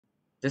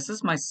This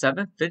is my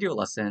 7th video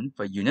lesson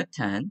for Unit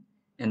 10.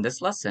 In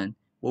this lesson,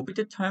 we'll be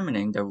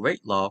determining the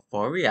rate law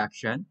for a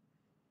reaction.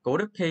 Go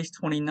to page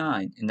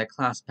 29 in the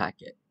class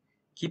packet.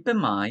 Keep in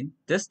mind,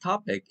 this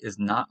topic is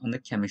not on the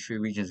Chemistry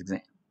Regents exam.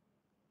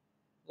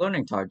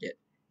 Learning target.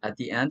 At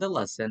the end of the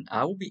lesson,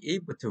 I will be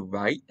able to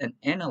write and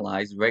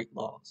analyze rate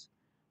laws.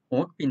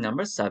 Homework be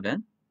number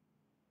 7.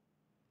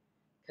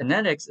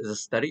 Kinetics is a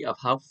study of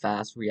how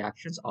fast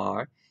reactions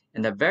are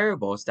and the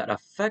variables that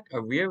affect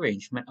a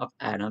rearrangement of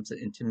atoms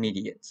and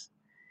intermediates.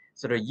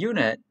 So the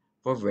unit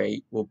for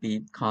rate will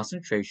be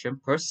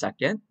concentration per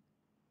second.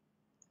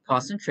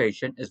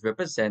 Concentration is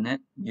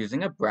represented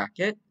using a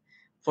bracket.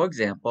 For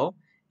example,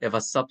 if a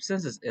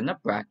substance is in a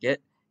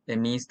bracket, it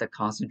means the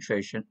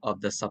concentration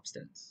of the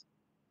substance.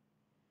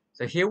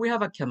 So here we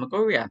have a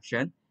chemical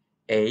reaction.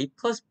 A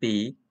plus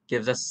B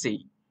gives us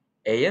C.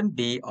 A and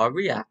B are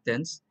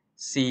reactants.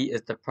 C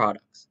is the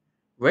products.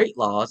 Rate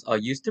laws are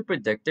used to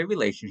predict the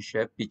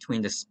relationship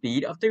between the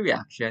speed of the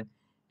reaction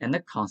and the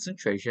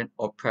concentration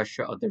or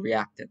pressure of the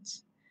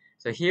reactants.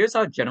 So here's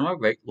our general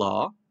rate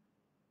law.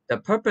 The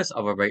purpose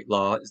of a rate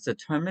law is to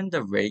determine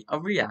the rate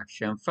of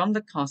reaction from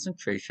the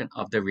concentration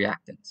of the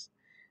reactants.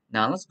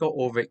 Now let's go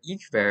over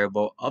each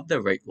variable of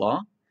the rate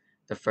law.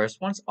 The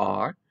first one's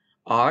R.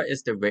 R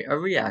is the rate of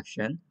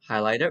reaction,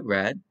 highlighted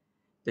red.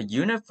 The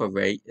unit for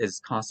rate is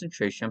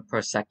concentration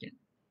per second.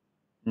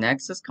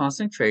 Next is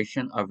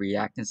concentration of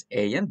reactants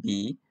A and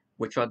B,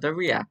 which are the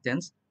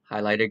reactants,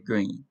 highlighted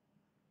green.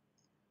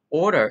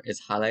 Order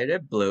is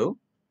highlighted blue,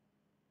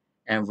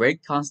 and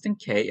rate constant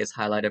K is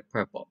highlighted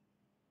purple.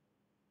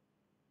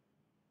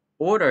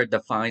 Order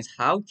defines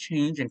how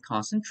change in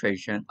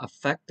concentration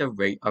affect the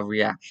rate of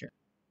reaction.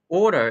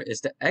 Order is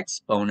the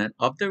exponent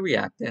of the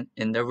reactant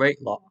in the rate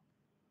law.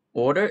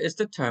 Order is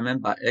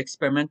determined by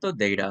experimental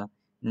data,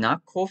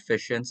 not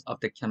coefficients of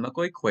the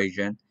chemical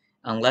equation,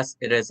 unless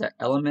it is an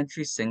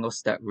elementary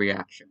single-step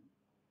reaction.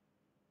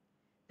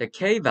 The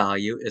K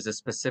value is a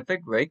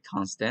specific rate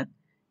constant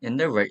in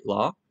the rate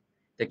law.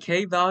 The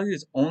K value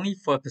is only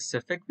for a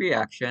specific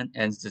reaction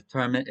and is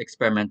determined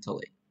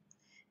experimentally.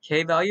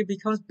 K value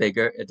becomes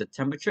bigger if the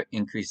temperature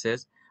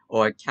increases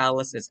or a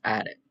catalyst is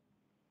added.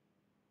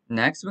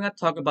 Next, we're going to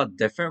talk about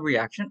different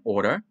reaction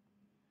order.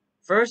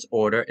 First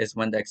order is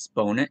when the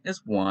exponent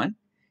is 1.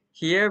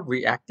 Here,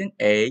 reactant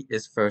A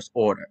is first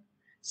order.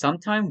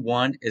 Sometimes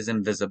 1 is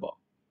invisible.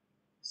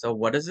 So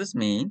what does this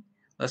mean?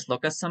 Let's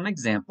look at some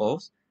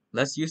examples.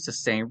 Let's use the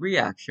same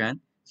reaction,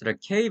 so the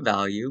K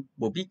value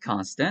will be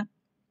constant.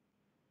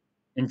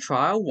 In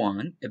trial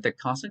 1, if the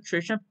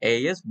concentration of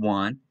A is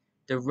 1,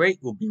 the rate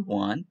will be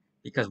 1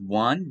 because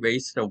 1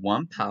 raised to the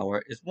 1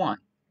 power is 1.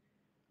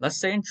 Let's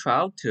say in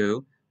trial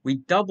 2, we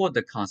double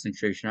the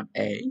concentration of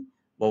A.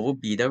 What will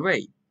be the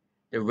rate?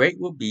 The rate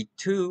will be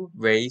 2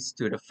 raised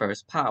to the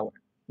first power,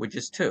 which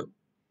is 2.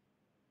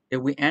 If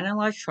we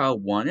analyze trial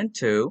 1 and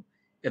 2,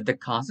 if the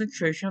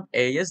concentration of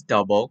A is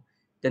double,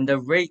 then the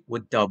rate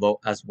would double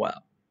as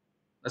well.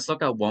 Let's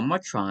look at one more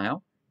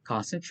trial.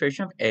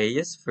 Concentration of A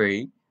is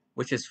 3,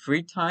 which is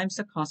 3 times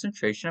the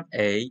concentration of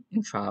A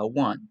in trial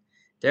 1.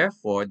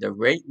 Therefore, the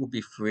rate will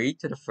be 3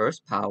 to the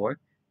first power,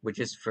 which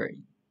is 3.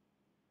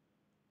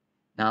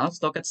 Now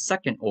let's look at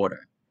second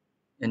order.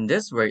 In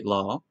this rate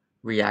law,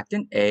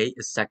 reactant A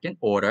is second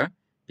order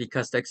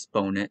because the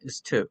exponent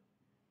is 2.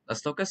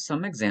 Let's look at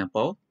some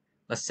examples.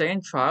 Let's say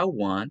in trial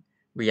 1,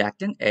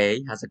 reactant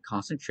A has a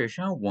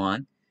concentration of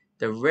 1.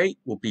 The rate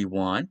will be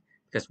 1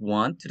 because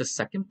 1 to the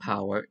second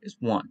power is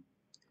 1.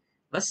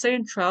 Let's say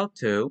in trial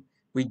 2,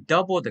 we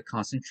double the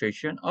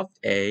concentration of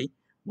A.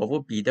 What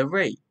will be the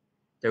rate?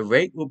 The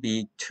rate will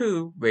be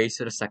 2 raised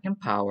to the second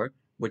power,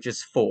 which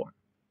is 4.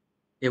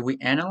 If we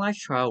analyze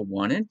trial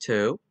 1 and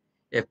 2,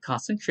 if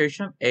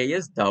concentration of A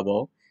is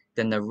double,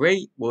 then the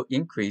rate will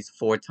increase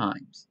 4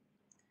 times.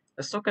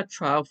 Let's look at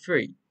trial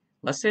 3.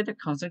 Let's say the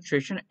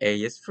concentration of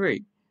A is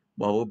 3.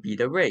 What will be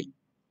the rate?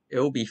 It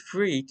will be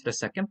 3 to the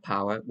second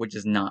power, which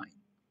is 9.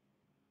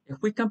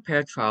 If we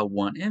compare trial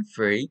 1 and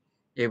 3,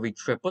 if we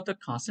triple the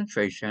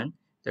concentration,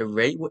 the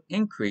rate will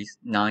increase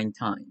 9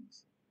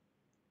 times.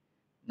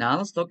 Now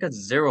let's look at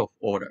zeroth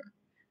order.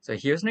 So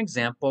here's an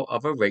example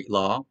of a rate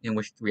law in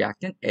which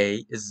reactant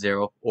A is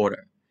zeroth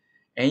order.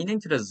 Anything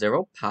to the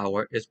 0th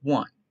power is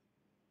 1.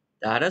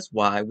 That is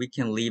why we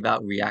can leave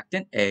out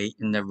reactant A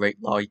in the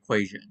rate law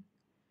equation.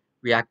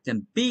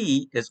 Reactant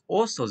B is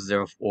also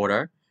 0th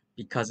order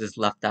because it's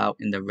left out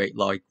in the rate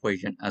law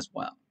equation as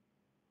well.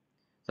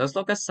 So let's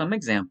look at some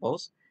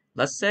examples.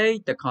 Let's say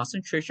the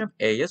concentration of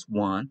A is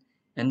 1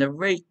 and the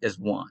rate is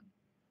 1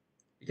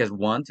 because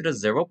 1 to the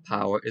 0th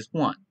power is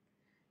 1.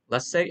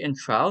 Let's say in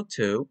trial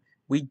 2,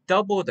 we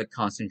double the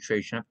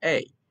concentration of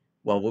A.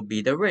 What will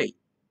be the rate?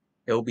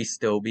 It will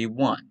still be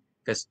 1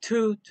 because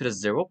 2 to the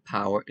 0th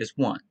power is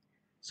 1.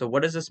 So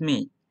what does this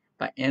mean?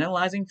 By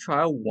analyzing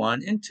trial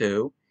 1 and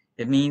 2,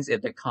 it means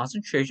if the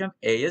concentration of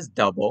A is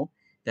double,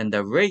 then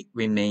the rate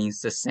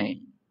remains the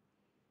same.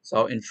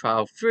 So in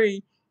trial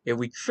 3, if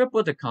we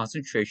triple the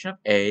concentration of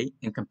A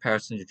in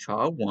comparison to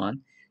trial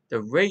 1,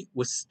 the rate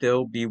would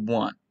still be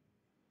 1.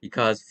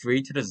 because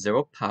 3 to the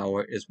 0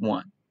 power is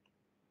 1.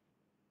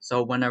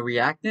 So when a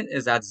reactant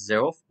is at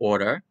 0th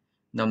order,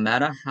 no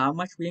matter how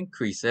much we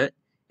increase it,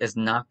 it's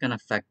not going to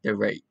affect the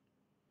rate.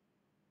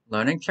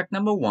 Learning check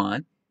number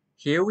 1.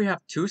 Here we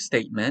have two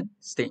statements,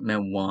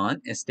 statement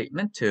 1 and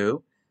statement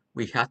 2.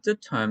 We have to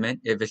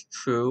determine if it's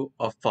true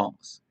or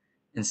false.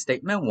 In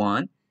statement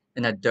 1,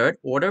 in a third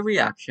order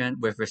reaction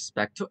with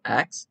respect to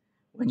x,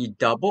 when you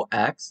double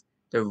x,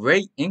 the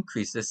rate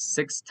increases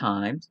 6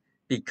 times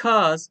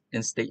because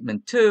in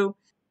statement 2,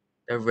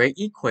 the rate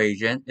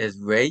equation is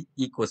rate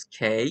equals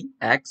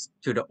kx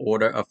to the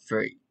order of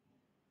 3.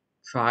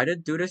 Try to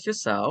do this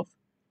yourself.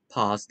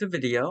 Pause the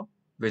video,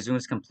 resume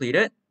as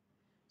completed.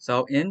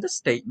 So in the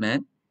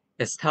statement,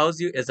 it tells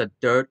you it's a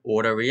third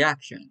order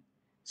reaction.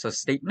 So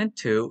statement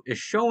 2 is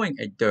showing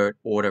a third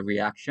order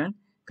reaction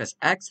because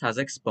x has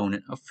an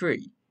exponent of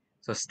 3.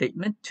 So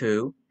statement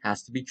 2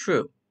 has to be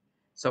true.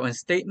 So in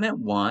statement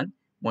 1,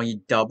 when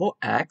you double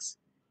x,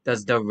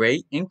 does the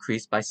rate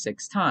increase by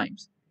 6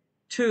 times?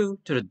 2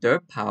 to the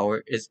third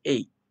power is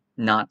 8,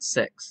 not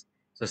 6.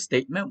 So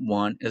statement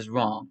 1 is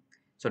wrong.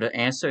 So the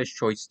answer is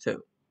choice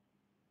 2.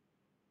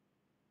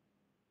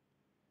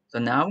 So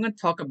now I'm going to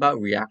talk about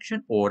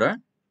reaction order.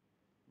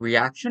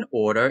 Reaction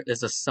order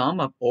is the sum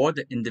of all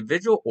the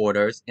individual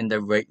orders in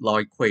the rate law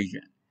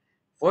equation.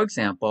 For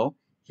example,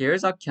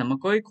 here's our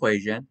chemical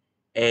equation.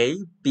 A,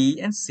 B,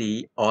 and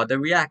C are the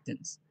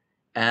reactants.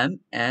 M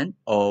and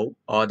O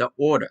are the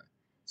order.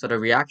 So the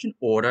reaction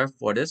order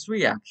for this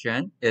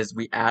reaction is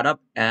we add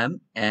up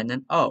M, N,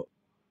 and O.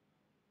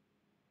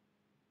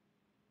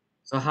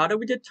 So how do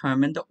we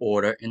determine the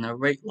order in a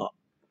rate law?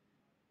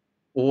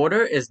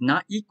 Order is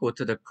not equal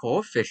to the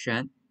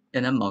coefficient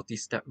in a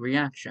multi-step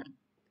reaction,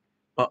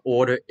 but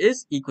order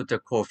is equal to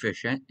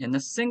coefficient in a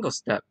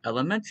single-step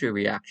elementary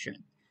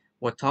reaction.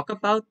 We'll talk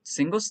about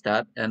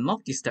single-step and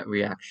multi-step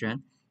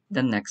reaction in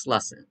the next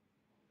lesson.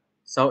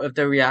 So if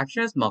the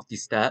reaction is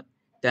multi-step,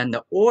 then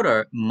the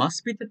order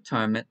must be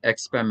determined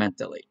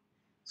experimentally.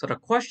 So the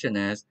question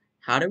is,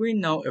 how do we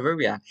know if a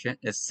reaction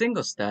is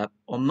single-step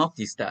or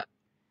multi-step?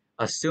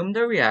 Assume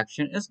the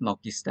reaction is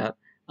multi-step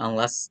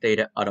unless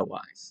stated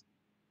otherwise.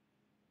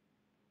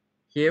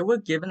 Here we're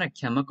given a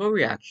chemical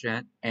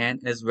reaction and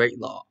its rate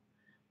law.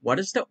 What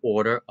is the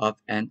order of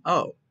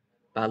NO?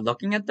 By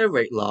looking at the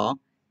rate law,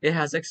 it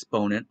has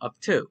exponent of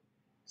 2.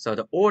 So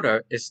the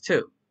order is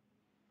 2.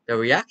 The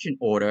reaction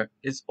order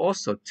is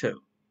also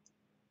 2.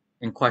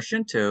 In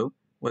question 2,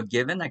 we're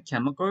given a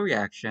chemical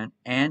reaction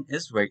and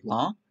its rate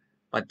law,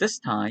 but this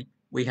time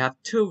we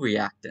have two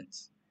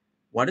reactants.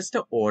 What is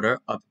the order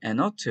of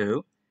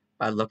NO2?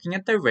 By looking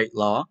at the rate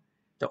law,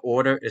 the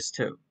order is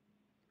 2.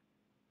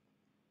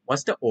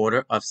 What's the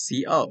order of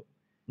CO?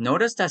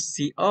 Notice that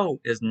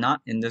CO is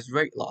not in this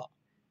rate law.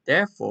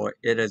 Therefore,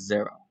 it is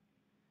 0.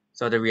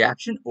 So the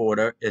reaction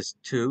order is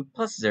 2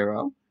 plus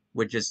 0,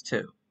 which is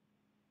 2.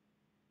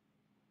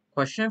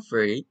 Question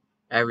 3.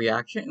 A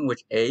reaction in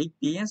which A,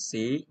 B, and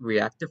C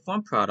react to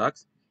form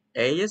products.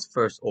 A is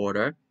first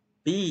order,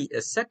 B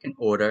is second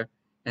order,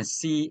 and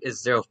C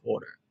is 0th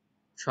order.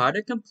 Try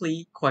to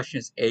complete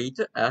questions A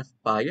to F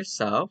by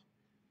yourself.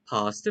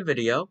 Pause the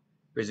video,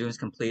 resume as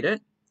completed.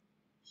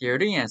 Here are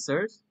the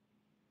answers.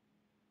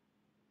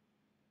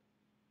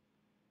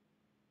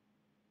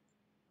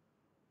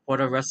 For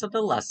the rest of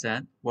the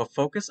lesson, we'll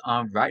focus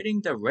on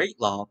writing the rate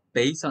law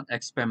based on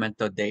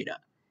experimental data.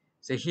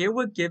 So here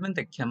we're given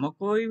the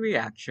chemical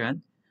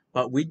reaction,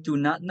 but we do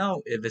not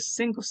know if it's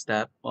single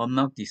step or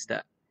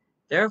multi-step.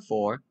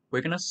 Therefore,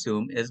 we're going to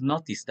assume it's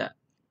multi-step.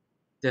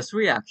 This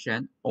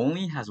reaction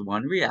only has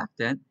one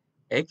reactant,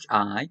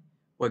 HI.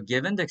 We're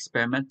given the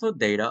experimental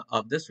data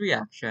of this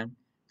reaction,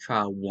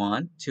 trial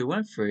 1, 2,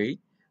 and 3.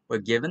 We're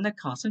given the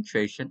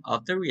concentration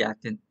of the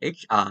reactant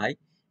HI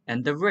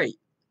and the rate.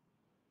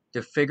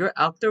 To figure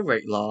out the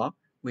rate law,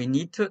 we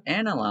need to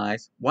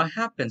analyze what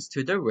happens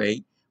to the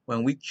rate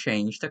when we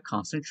change the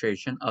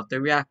concentration of the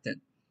reactant.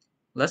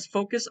 Let's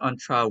focus on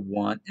trial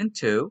 1 and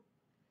 2.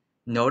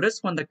 Notice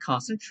when the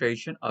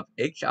concentration of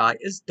HI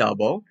is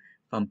double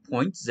from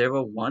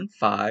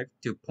 0.015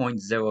 to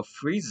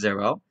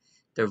 0.030,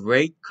 the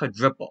rate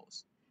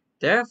quadruples.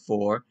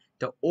 Therefore,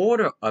 the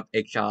order of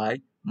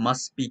HI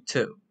must be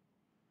 2.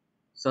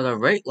 So the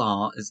rate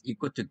law is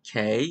equal to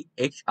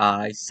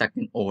KHI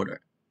second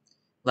order.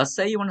 Let's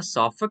say you want to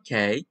solve for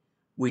K.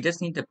 We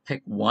just need to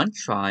pick one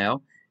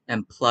trial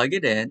and plug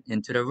it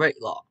into the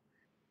rate law.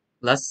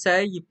 Let's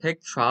say you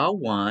pick trial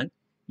 1,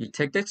 you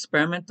take the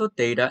experimental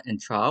data in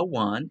trial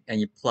 1 and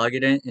you plug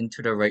it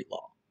into the rate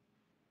law.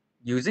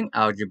 Using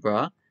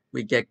algebra,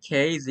 we get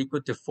K is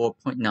equal to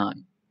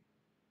 4.9.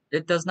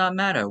 It does not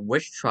matter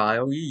which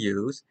trial you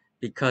use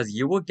because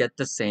you will get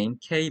the same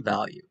K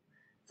value.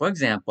 For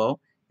example,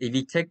 if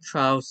you take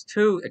trials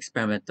 2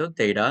 experimental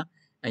data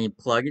and you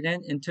plug it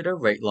into the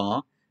rate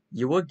law,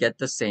 you will get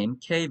the same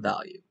K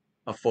value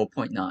of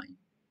 4.9.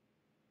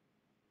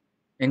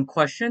 In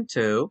question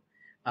 2,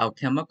 our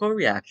chemical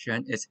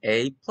reaction is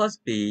A plus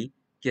B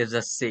gives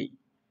us C.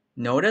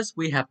 Notice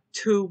we have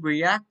two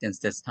reactants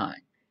this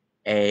time,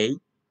 A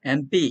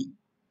and B.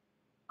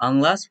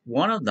 Unless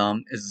one of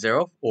them is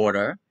zeroth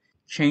order,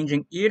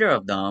 changing either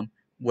of them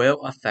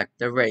will affect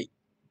the rate.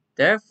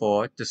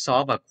 Therefore, to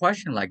solve a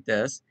question like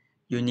this,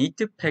 you need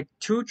to pick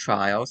two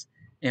trials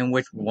in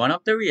which one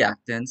of the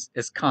reactants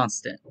is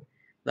constant.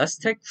 Let's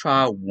take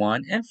trial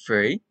 1 and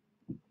 3.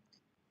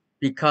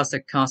 Because the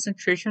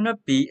concentration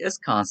of B is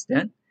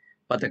constant,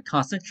 but the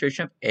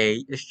concentration of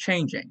A is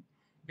changing.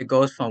 It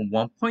goes from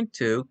 1.2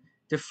 to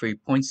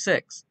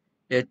 3.6.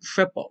 It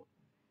tripled.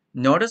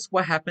 Notice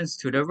what happens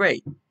to the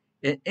rate.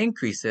 It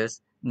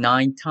increases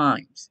 9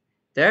 times.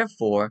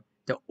 Therefore,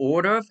 the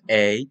order of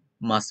A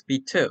must be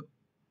 2.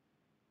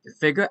 To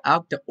figure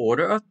out the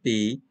order of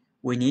B,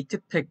 we need to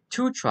pick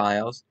two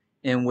trials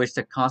in which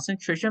the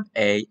concentration of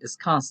A is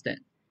constant.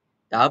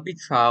 That will be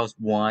trials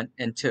 1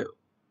 and 2.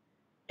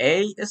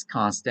 A is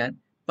constant,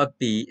 but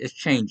B is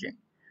changing.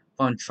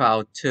 From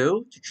trial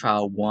 2 to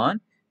trial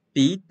 1,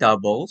 B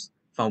doubles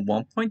from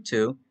 1.2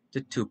 to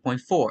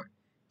 2.4.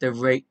 The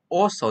rate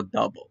also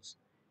doubles.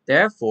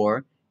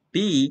 Therefore,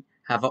 B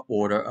have an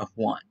order of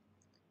 1.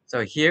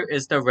 So here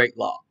is the rate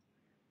law.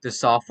 To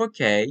solve for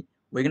K,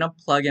 we're going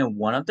to plug in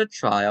one of the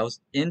trials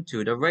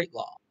into the rate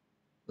law.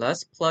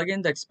 Let's plug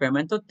in the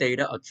experimental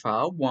data of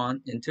trial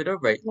 1 into the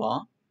rate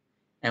law,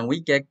 and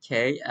we get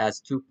K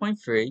as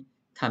 2.3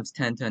 times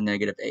 10 to the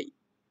negative 8.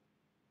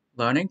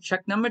 Learning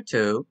check number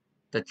 2.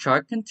 The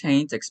chart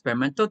contains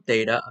experimental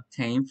data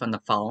obtained from the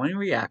following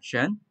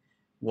reaction.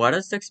 What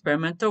is the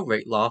experimental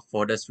rate law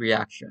for this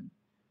reaction?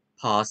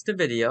 Pause the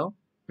video,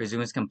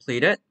 resume as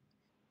completed.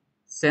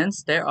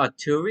 Since there are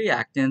two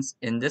reactants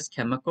in this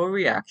chemical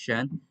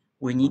reaction,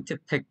 we need to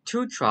pick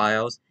two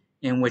trials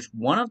in which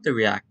one of the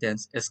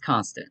reactants is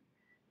constant.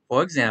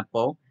 For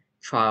example,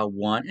 trial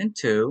 1 and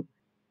 2,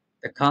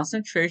 the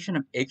concentration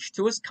of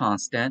H2 is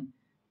constant,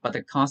 but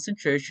the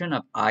concentration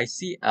of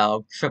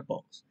ICl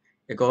triples.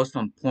 It goes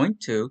from 0.2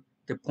 to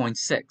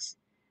 0.6.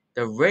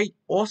 The rate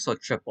also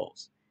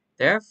triples.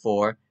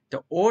 Therefore,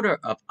 the order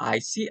of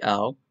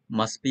ICl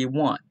must be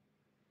 1.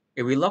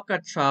 If we look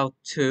at trial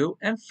 2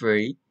 and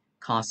 3,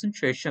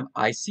 concentration of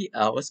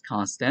ICl is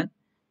constant.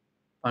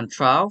 From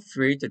trial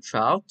 3 to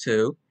trial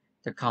 2,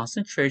 the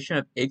concentration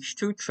of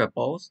H2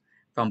 triples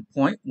from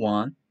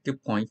 0.1 to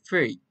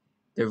 0.3.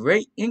 The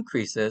rate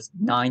increases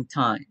 9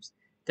 times.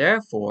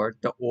 Therefore,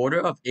 the order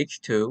of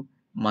H2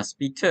 must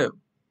be 2.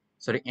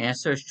 So the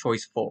answer is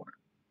choice 4.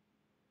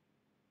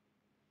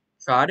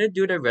 Try to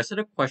do the rest of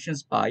the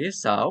questions by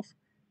yourself.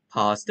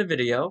 Pause the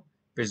video.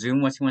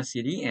 Resume once you want to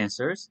see the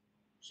answers.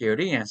 Here are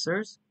the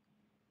answers.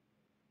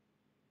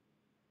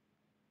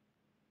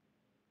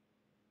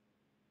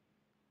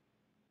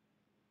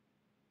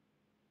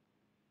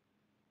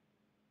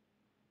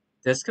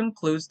 This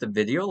concludes the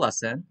video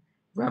lesson.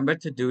 Remember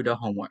to do the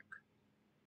homework.